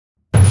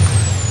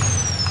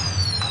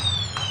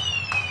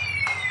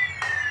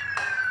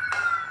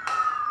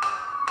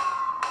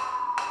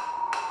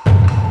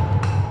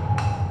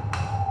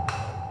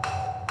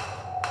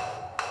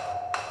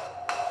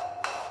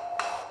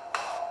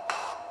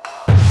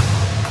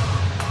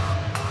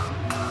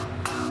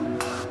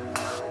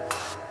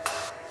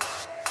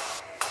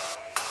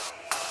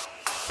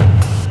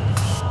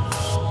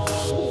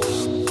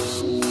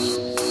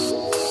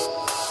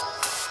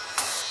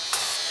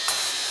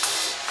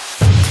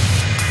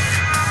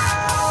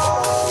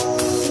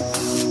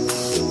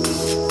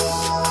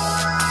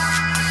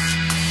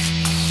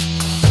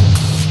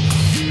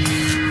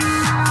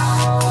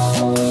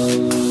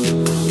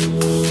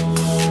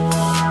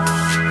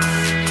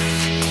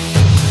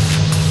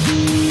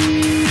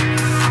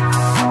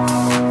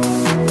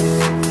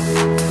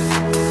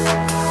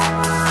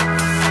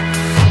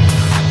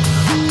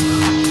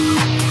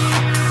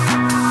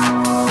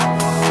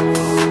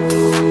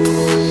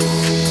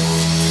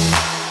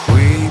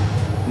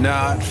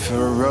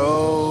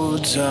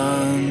roads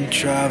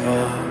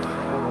untraveled.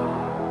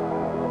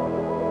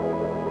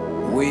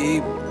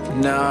 Weep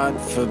not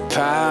for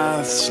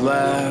paths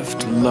left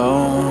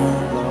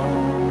alone,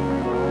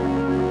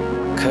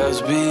 'cause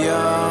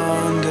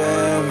beyond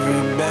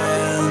every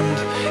bend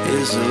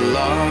is a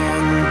long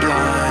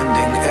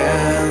blinding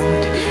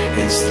end.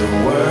 It's the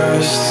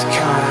worst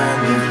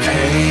kind of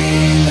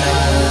pain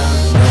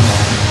I've known.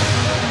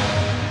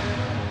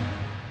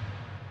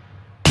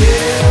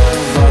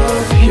 Give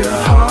up your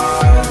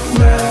heart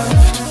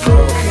left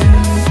broken,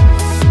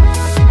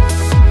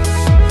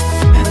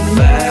 and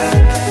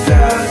let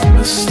that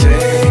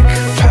mistake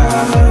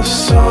pass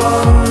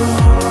on.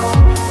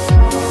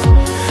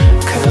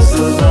 'Cause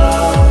the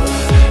love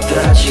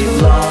that you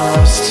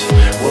lost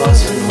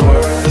wasn't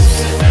worth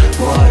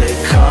what it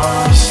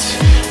cost,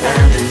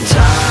 and in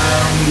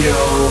time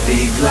you'll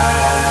be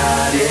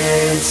glad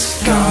it's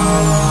gone.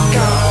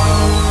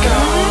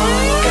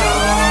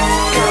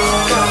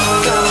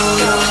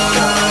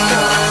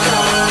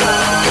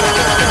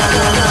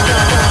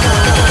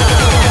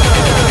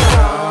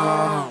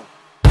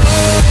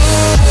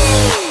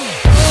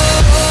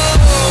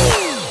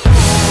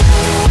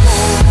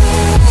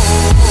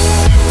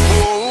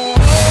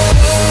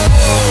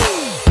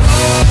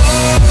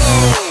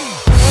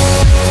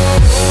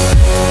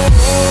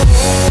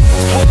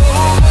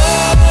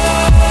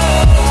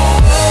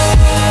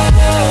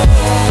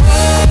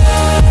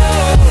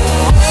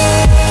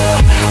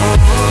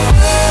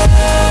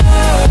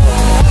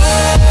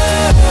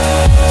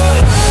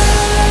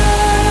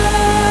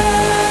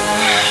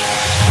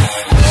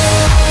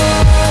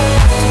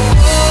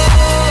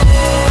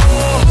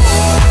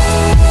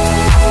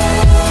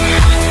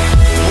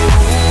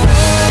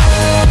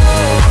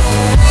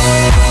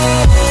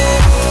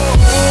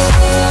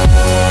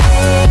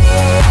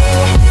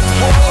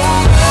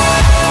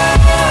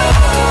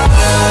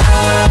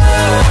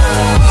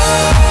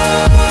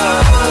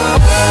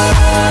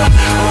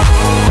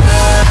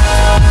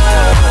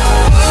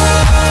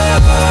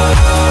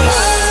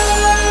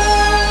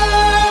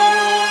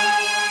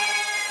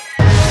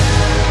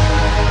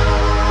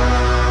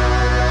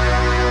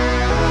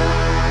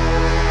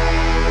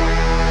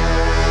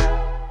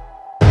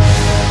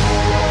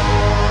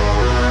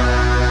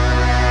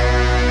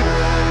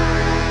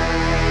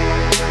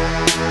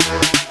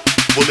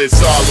 It's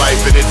our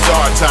life and it's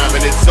our time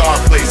and it's our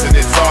place and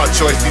it's our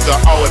choice. These are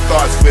our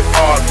thoughts with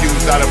our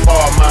views, out of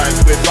our minds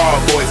with our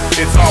voice.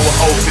 It's our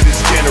hope to this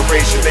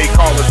generation. They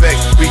call us X,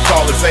 we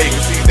call us A.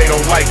 Cause see, they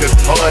don't like us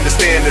or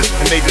understand us,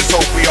 and they just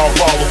hope we all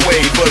fall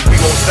away. But we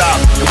won't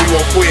stop and we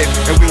won't quit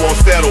and we won't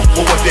settle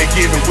for what they're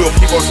giving. We'll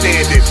keep on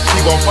standing,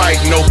 keep on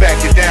fighting, no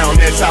backing down.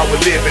 That's how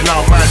we live, and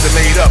our minds are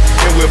made up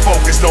and we're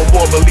focused. No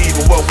more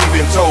believing what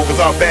we've been told,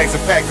 cause our bags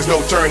are packed, there's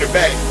no turning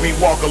back. We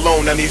walk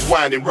alone down these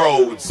winding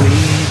roads.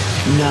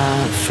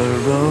 Not for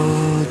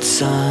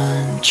roads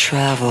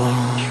untraveled.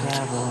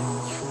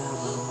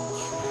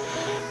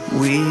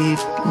 Weep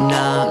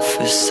not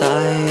for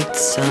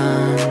sights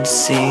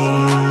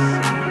unseen.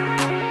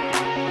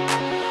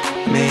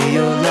 May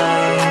your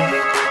love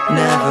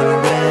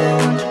never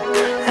end,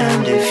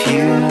 and if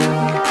you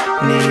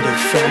need a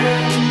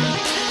friend,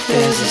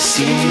 there's a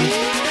seat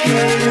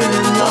here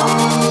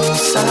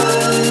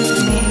alongside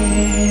me.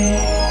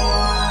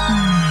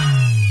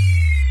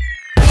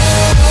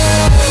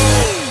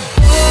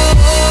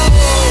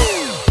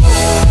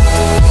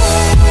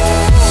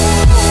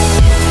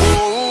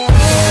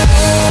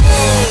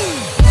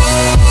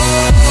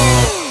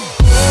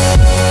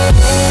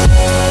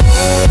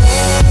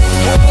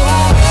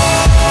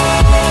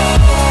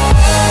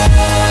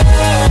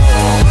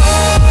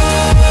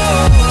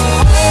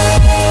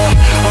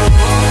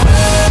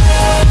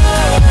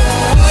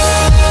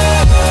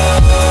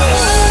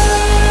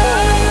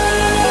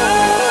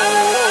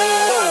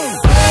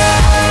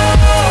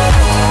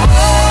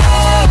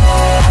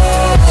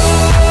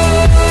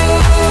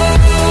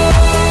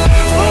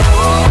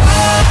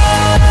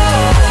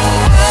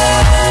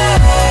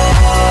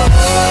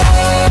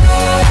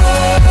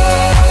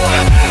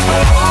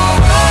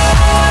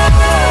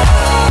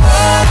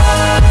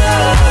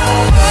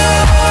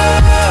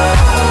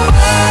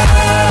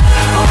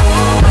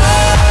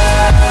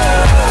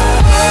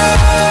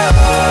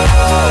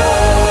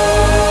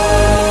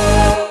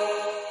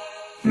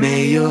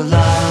 May your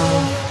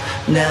love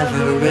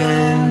never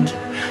end,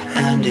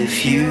 and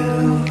if you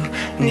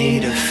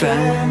need a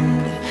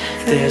friend,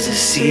 there's a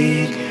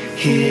seat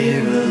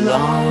here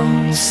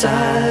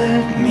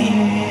alongside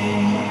me.